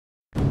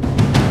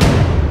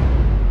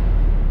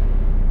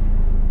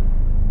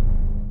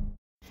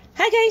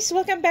Hi guys,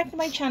 welcome back to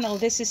my channel.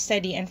 This is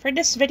Steady, and for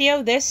this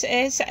video, this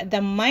is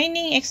the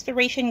mining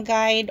exploration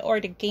guide, or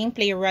the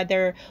gameplay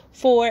rather,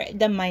 for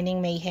the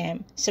mining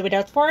mayhem. So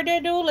without further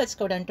ado, let's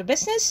go down to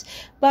business.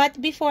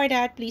 But before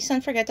that, please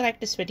don't forget to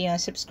like this video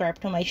and subscribe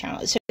to my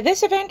channel. So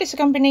this event is a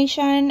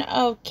combination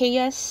of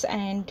chaos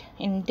and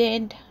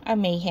indeed a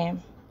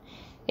mayhem.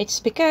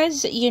 It's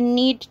because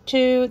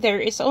there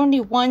is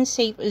only one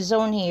safe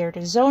zone here,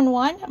 the zone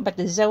 1, but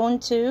the zone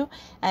 2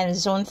 and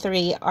zone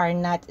 3 are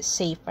not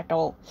safe at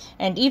all.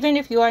 And even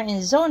if you are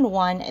in zone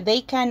 1,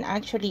 they can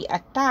actually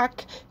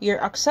attack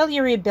your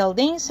auxiliary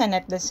buildings, and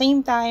at the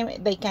same time,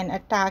 they can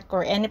attack,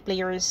 or any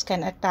players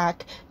can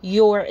attack,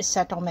 your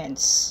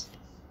settlements.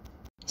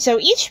 So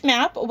each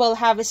map will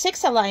have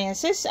 6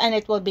 alliances, and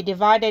it will be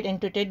divided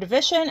into 2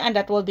 divisions, and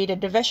that will be the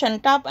division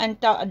top and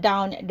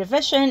down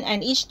division,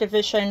 and each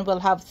division will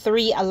have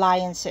 3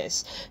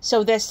 alliances.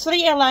 So these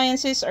 3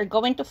 alliances are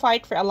going to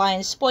fight for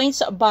alliance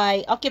points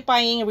by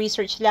occupying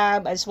research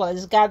lab as well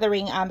as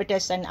gathering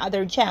amethyst and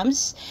other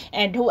gems,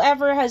 and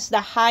whoever has the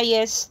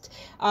highest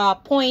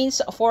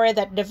points for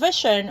that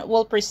division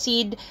will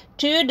proceed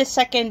to the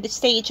second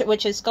stage,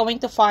 which is going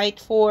to fight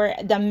for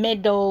the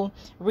middle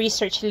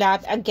research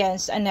lab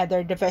against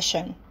another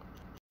division.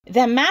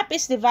 The map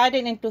is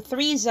divided into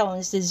 3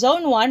 zones. The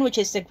zone 1, which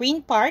is the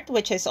green part,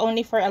 which is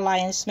only for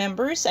alliance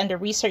members, and the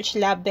research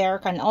lab there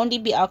can only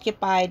be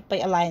occupied by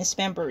alliance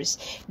members.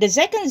 The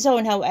second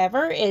zone,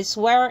 however, is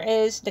where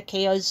the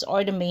chaos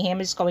or the mayhem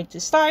is going to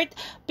start,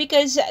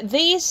 because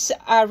this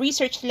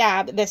research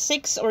lab, the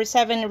 6 or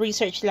 7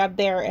 research lab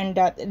there in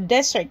that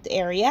desert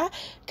area,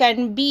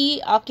 can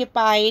be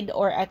occupied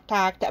or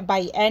attacked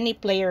by any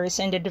players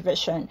in the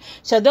division.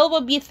 So there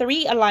will be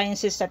 3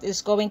 alliances that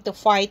is going to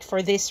fight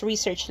for this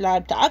research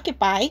lab to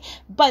occupy,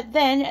 but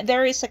then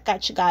there is a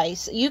catch,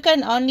 guys. You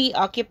can only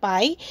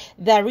occupy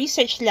the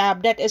research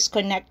lab that is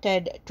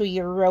connected to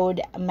your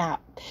road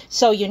map.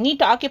 So you need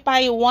to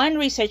occupy one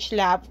research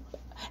lab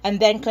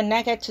and then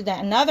connect it to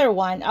another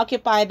one,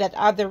 occupy that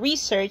other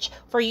research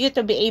for you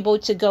to be able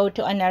to go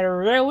to another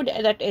road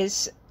that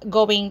is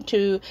going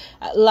to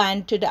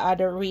land to the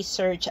other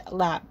research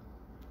lab.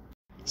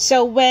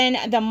 So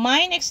when the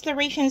mine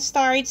exploration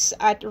starts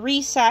at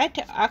reset,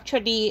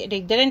 actually they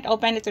didn't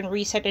open it in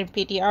reset in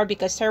PTR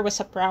because there was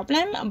a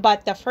problem,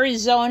 but the first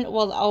zone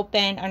will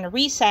open on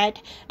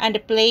reset, and the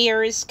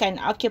players can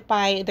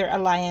occupy their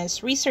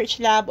alliance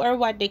research lab, or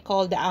what they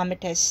call the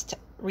amethyst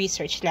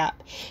research lab.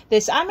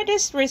 This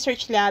amethyst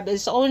research lab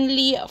is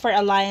only for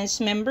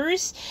alliance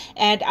members,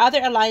 and other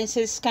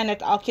alliances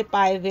cannot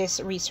occupy this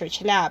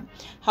research lab.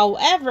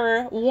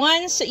 However,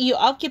 once you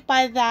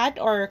occupy that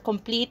or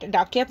complete the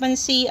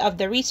occupancy of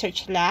the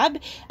research lab,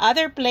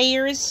 other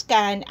players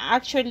can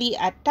actually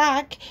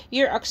attack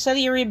your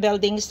auxiliary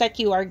buildings that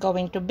you are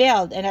going to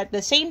build, and at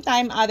the same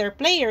time, other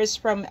players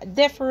from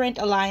different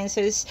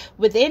alliances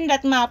within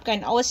that map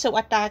can also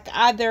attack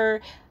other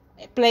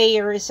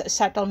players'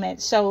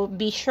 settlement. So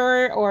be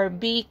sure, or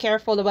be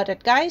careful about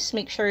it, guys.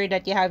 Make sure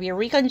that you have your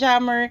recon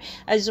jammer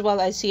as well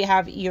as you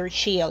have your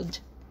shield.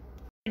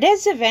 For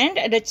this event,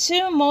 the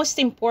 2 most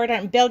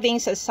important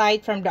buildings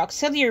aside from the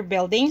auxiliary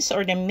buildings,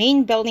 or the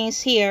main buildings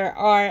here,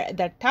 are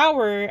the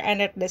tower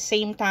and at the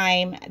same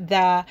time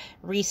the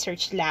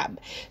research lab.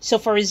 So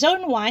for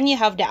zone 1, you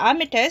have the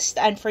amethyst,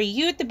 and for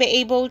you to be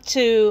able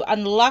to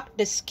unlock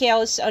the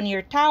skills on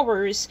your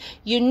towers,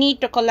 you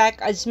need to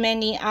collect as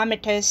many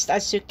amethysts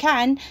as you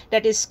can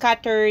that is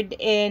scattered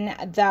in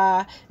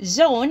the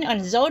zone,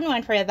 on zone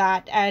 1 for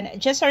that. And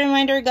just a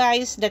reminder,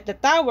 guys, that the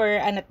tower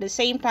and at the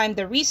same time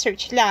the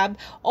research lab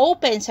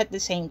opens at the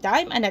same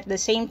time, and at the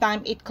same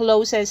time it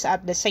closes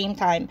at the same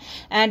time,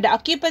 and the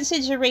occupancy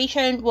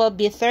duration will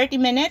be 30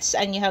 minutes,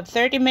 and you have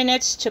 30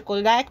 minutes to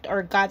collect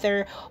or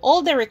gather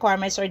all the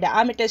requirements, or the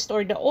amethyst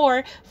or the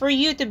ore, for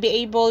you to be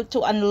able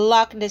to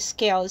unlock the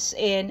skills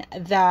in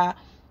the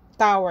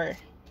tower.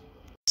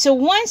 So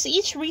once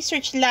each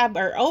research lab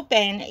are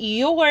open,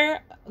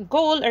 your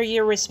goal or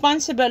your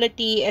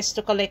responsibility is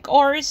to collect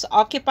ores,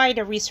 occupy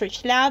the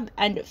research lab,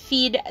 and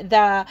feed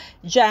the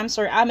gems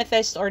or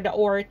amethyst or the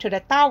ore to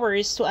the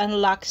towers to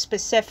unlock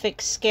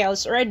specific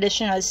skills or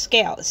additional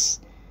skills.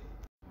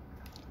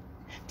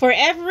 For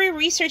every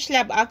research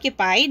lab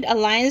occupied,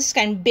 alliance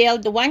can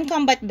build 1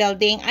 combat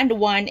building and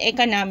 1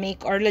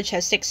 economic or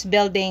logistics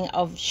building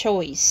of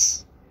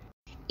choice.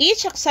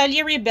 Each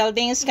auxiliary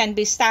buildings can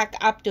be stacked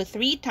up to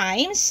 3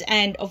 times,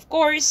 and of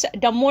course,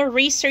 the more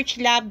research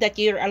lab that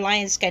your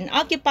alliance can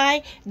occupy,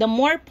 the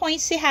more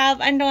points you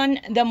have, and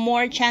the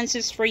more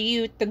chances for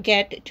you to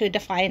get to the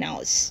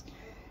finals.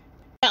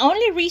 The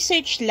only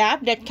research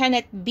lab that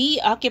cannot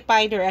be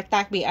occupied or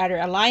attacked by other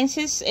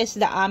alliances is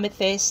the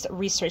amethyst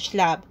research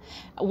lab,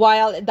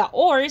 while the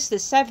ores, the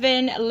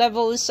 7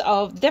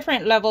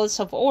 different levels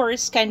of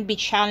ores, can be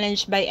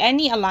challenged by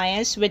any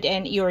alliance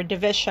within your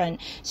division.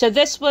 So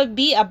this will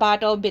be a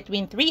battle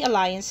between 3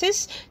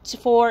 alliances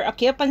for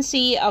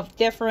occupancy of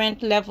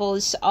different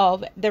levels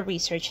of the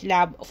research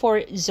lab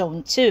for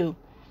zone 2.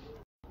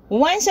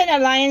 Once an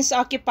alliance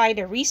occupies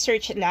a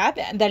research lab,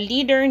 the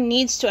leader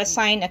needs to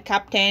assign a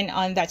captain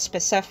on that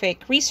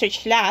specific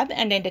research lab,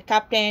 and then the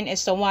captain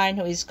is the one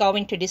who is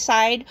going to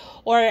decide,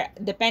 or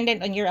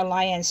dependent on your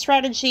alliance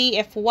strategy,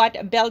 if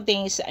what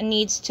buildings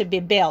needs to be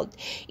built.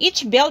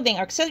 Each building,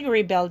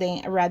 auxiliary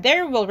building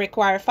rather, will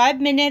require 5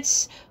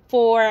 minutes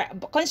for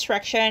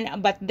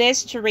construction, but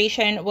this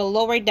duration will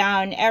lower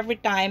down every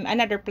time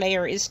another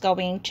player is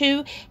going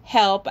to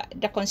help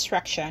the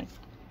construction.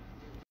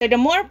 So the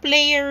more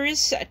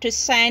players to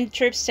send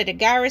troops to the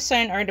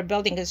garrison or the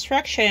building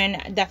construction,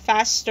 the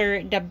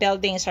faster the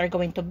buildings are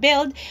going to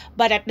build.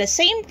 But at the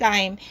same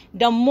time,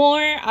 the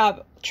more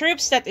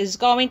troops that is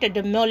going to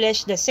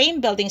demolish the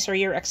same buildings or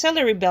your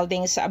auxiliary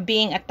buildings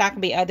being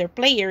attacked by other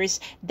players,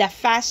 the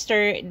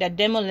faster the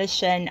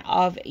demolition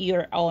of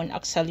your own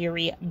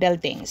auxiliary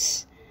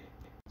buildings.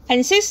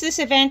 And since this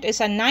event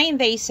is a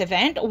 9-day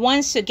event,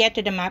 once you get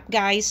to the map,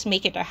 guys,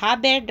 make it a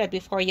habit that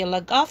before you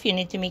log off, you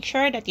need to make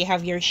sure that you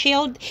have your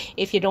shield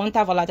if you don't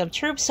have a lot of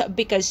troops,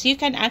 because you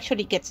can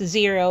actually get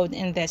zeroed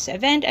in this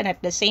event, and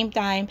at the same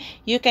time,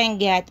 you can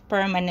get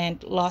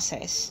permanent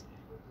losses.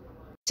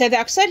 So the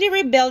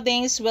auxiliary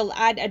buildings will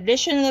add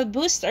additional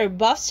boosts or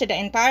buffs to the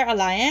entire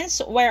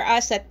alliance,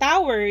 whereas the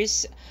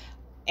towers,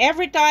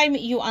 every time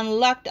you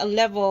unlock a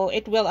level,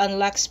 it will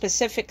unlock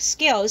specific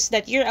skills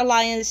that your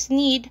alliance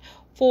need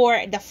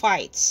for the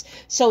fights.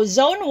 So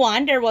zone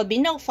 1, there will be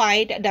no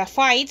fight. The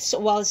fights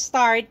will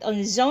start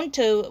on zone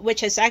 2,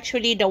 which is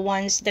actually the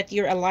ones that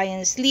your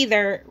alliance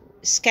leader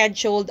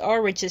scheduled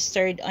or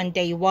registered on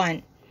day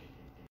 1.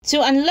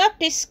 To unlock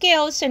these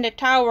skills in the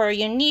tower,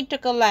 you need to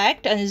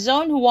collect on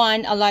zone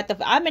 1 a lot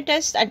of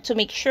amethyst, and to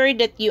make sure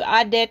that you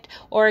add it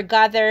or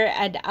gather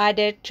and add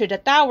it to the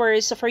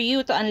towers for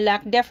you to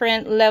unlock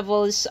different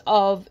levels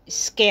of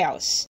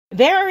skills.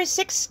 There are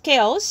 6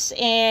 skills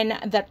in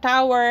the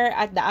tower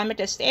at the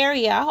amethyst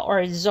area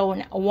or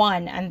zone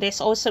 1, and this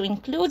also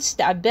includes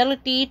the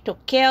ability to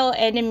kill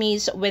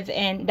enemies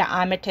within the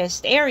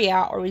amethyst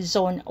area or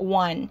zone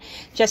 1.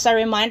 Just a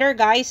reminder,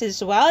 guys,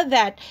 as well,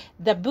 that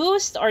the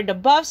boost or the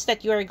buffs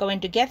that you are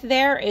going to get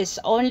there is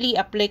only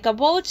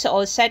applicable to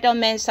all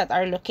settlements that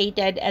are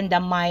located in the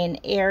mine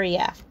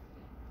area.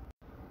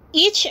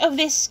 Each of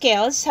these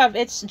skills have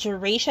its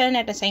duration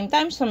at the same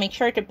time, so make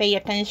sure to pay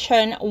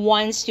attention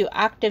once you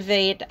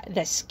activate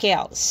the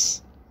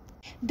skills.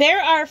 There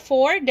are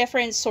 4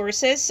 different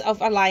sources of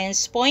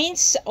alliance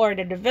points or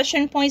the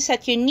division points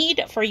that you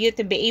need for you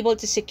to be able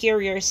to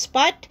secure your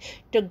spot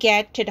to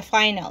get to the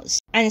finals.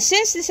 And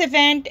since this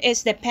event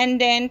is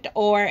dependent,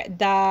 or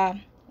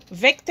the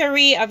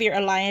victory of your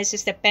alliance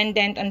is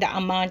dependent on the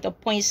amount of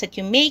points that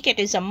you make, it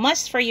is a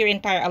must for your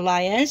entire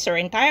alliance or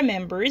entire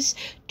members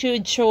to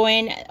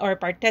join or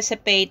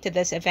participate to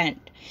this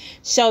event.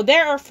 So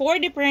there are 4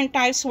 different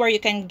types where you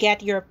can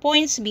get your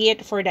points, be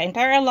it for the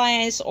entire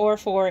alliance or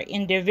for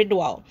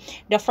individual.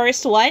 The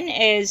first one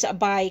is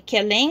by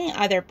killing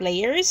other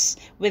players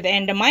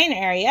within the mine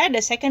area.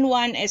 The second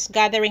one is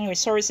gathering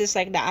resources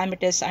like the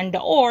amethyst and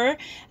the ore.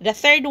 The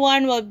third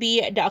one will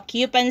be the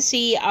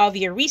occupancy of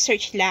your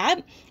research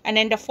lab. And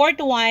then the fourth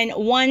one,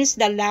 once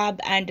the lab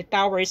and the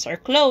towers are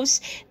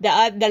closed,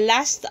 the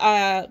last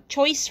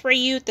choice for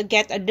you to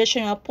get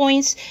additional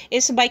points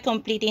is by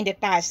completing the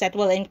task that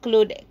will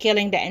include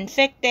killing the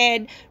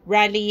infected,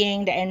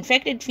 rallying the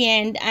infected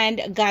fiend,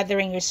 and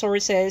gathering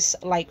resources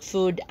like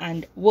food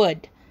and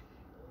wood.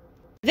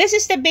 This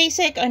is the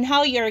basic on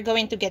how you are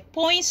going to get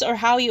points or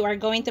how you are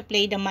going to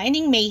play the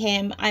Mining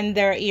Mayhem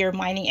under your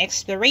mining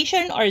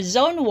exploration or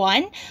Zone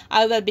 1.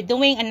 I will be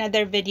doing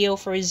another video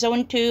for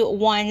Zone 2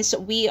 once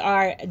we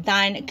are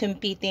done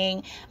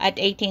competing at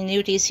 18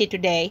 UTC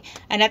today.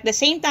 And at the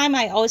same time,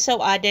 I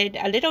also added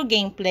a little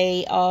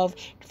gameplay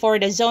for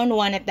the Zone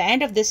 1 at the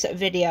end of this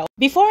video.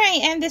 Before I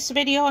end this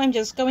video, I'm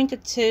just going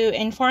to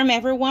inform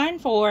everyone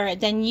for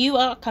the new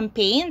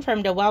campaign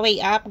from the Huawei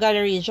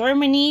Appgallery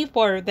Germany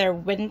for their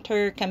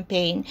winter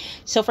campaign.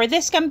 So for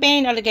this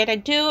campaign, all you gotta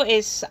do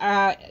is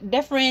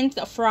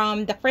different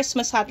from the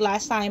Christmas hat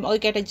last time. All you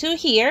gotta do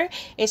here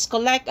is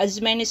collect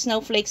as many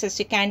snowflakes as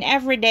you can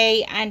every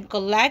day and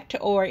collect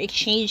or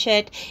exchange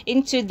it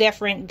into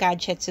different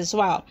gadgets as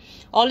well.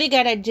 All you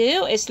gotta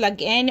do is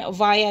log in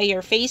via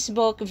your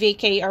Facebook,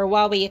 VK, or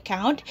Huawei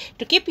account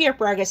to keep your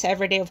progress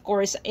every day, of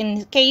course,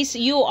 in case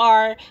you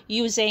are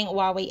using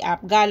Huawei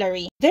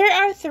Appgallery. There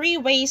are 3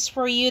 ways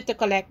for you to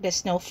collect the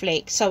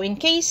snowflakes. So in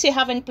case you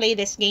haven't played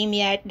this game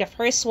yet, the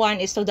first one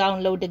is to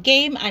download the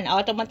game and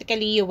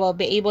automatically you will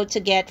be able to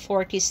get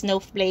 40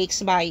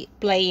 snowflakes by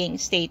playing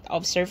State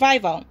of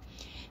Survival.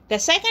 The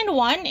second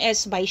one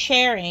is by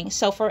sharing.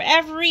 So for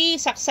every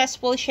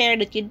successful share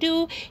that you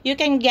do, you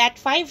can get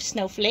 5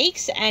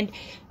 snowflakes, and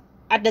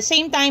at the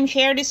same time,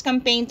 share this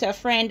campaign to a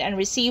friend and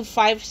receive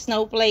 5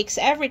 snowflakes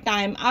every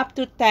time, up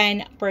to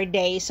 10 per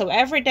day. So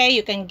every day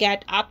you can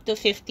get up to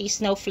 50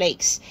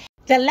 snowflakes.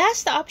 The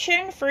last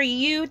option for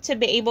you to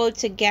be able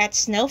to get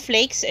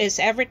snowflakes is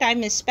every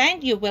time you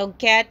spend, you will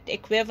get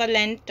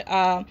equivalent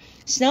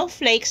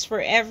snowflakes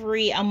for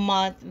every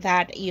amount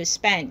that you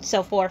spend.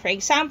 So for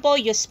example,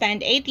 you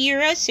spend 8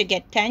 euros, you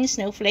get 10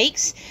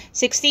 snowflakes.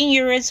 16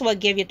 euros will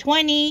give you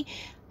 20.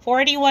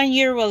 41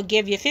 euro will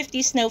give you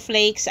 50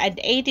 snowflakes, and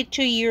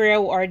 82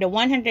 euro or the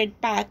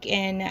 100 pack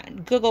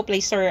in Google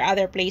Play Store or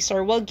other Play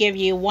Store will give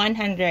you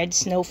 100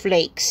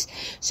 snowflakes.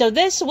 So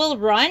this will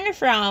run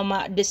from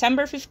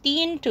December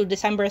 15 to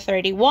December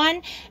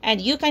 31,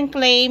 and you can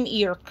claim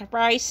your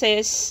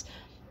prizes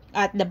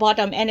at the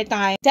bottom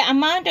anytime. The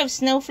amount of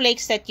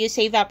snowflakes that you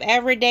save up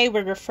every day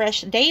will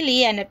refresh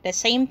daily, and at the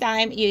same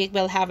time you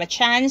will have a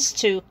chance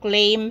to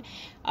claim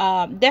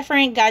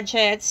different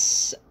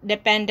gadgets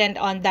dependent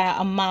on the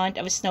amount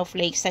of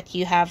snowflakes that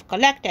you have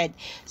collected.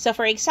 So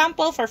for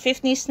example, for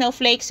 50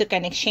 snowflakes you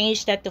can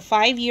exchange that to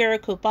 5 euro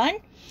coupon.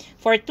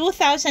 For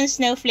 2,000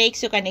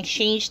 snowflakes, you can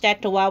exchange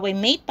that to Huawei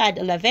MatePad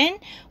 11.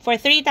 For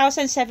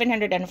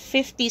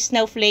 3,750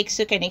 snowflakes,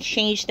 you can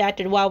exchange that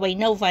to Huawei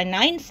Nova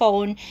 9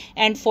 phone.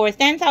 And for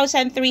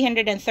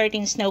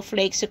 10,313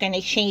 snowflakes, you can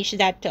exchange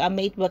that to a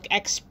MateBook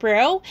X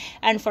Pro.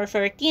 And for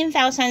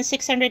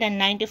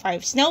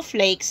 13,695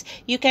 snowflakes,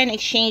 you can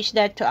exchange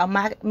that to a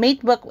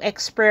MateBook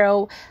X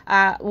Pro,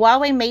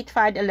 Huawei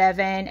MatePad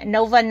 11,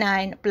 Nova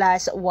 9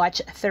 plus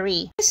Watch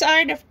 3. These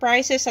are the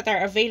prices that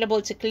are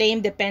available to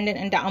claim dependent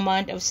on the amount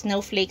of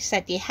snowflakes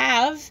that you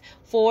have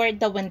for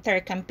the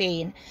winter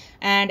campaign.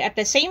 And at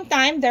the same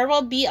time, there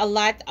will be a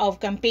lot of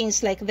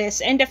campaigns like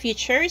this in the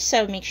future,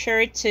 so make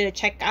sure to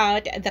check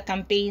out the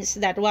campaigns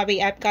that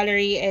Huawei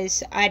Appgallery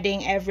is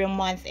adding every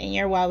month in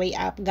your Huawei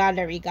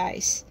Appgallery,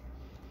 guys.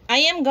 I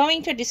am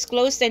going to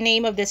disclose the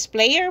name of this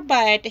player,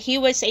 but he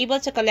was able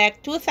to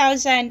collect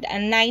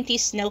 2,090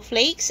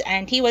 snowflakes,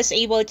 and he was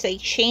able to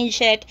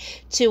exchange it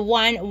to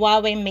one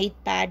Huawei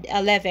MatePad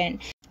 11.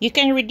 You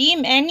can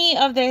redeem any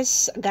of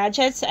these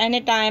gadgets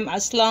anytime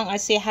as long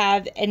as you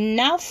have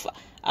enough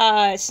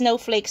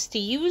snowflakes to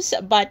use,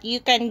 but you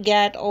can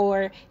get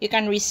or you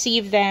can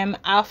receive them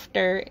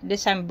after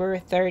December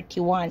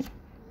 31.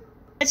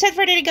 That's it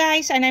for today,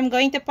 guys, and I'm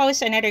going to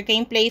post another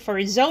gameplay for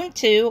Zone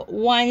 2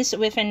 once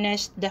we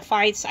finish the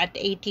fights at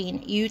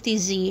 18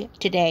 UTC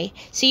today.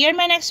 See you in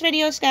my next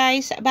videos,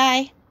 guys.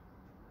 Bye!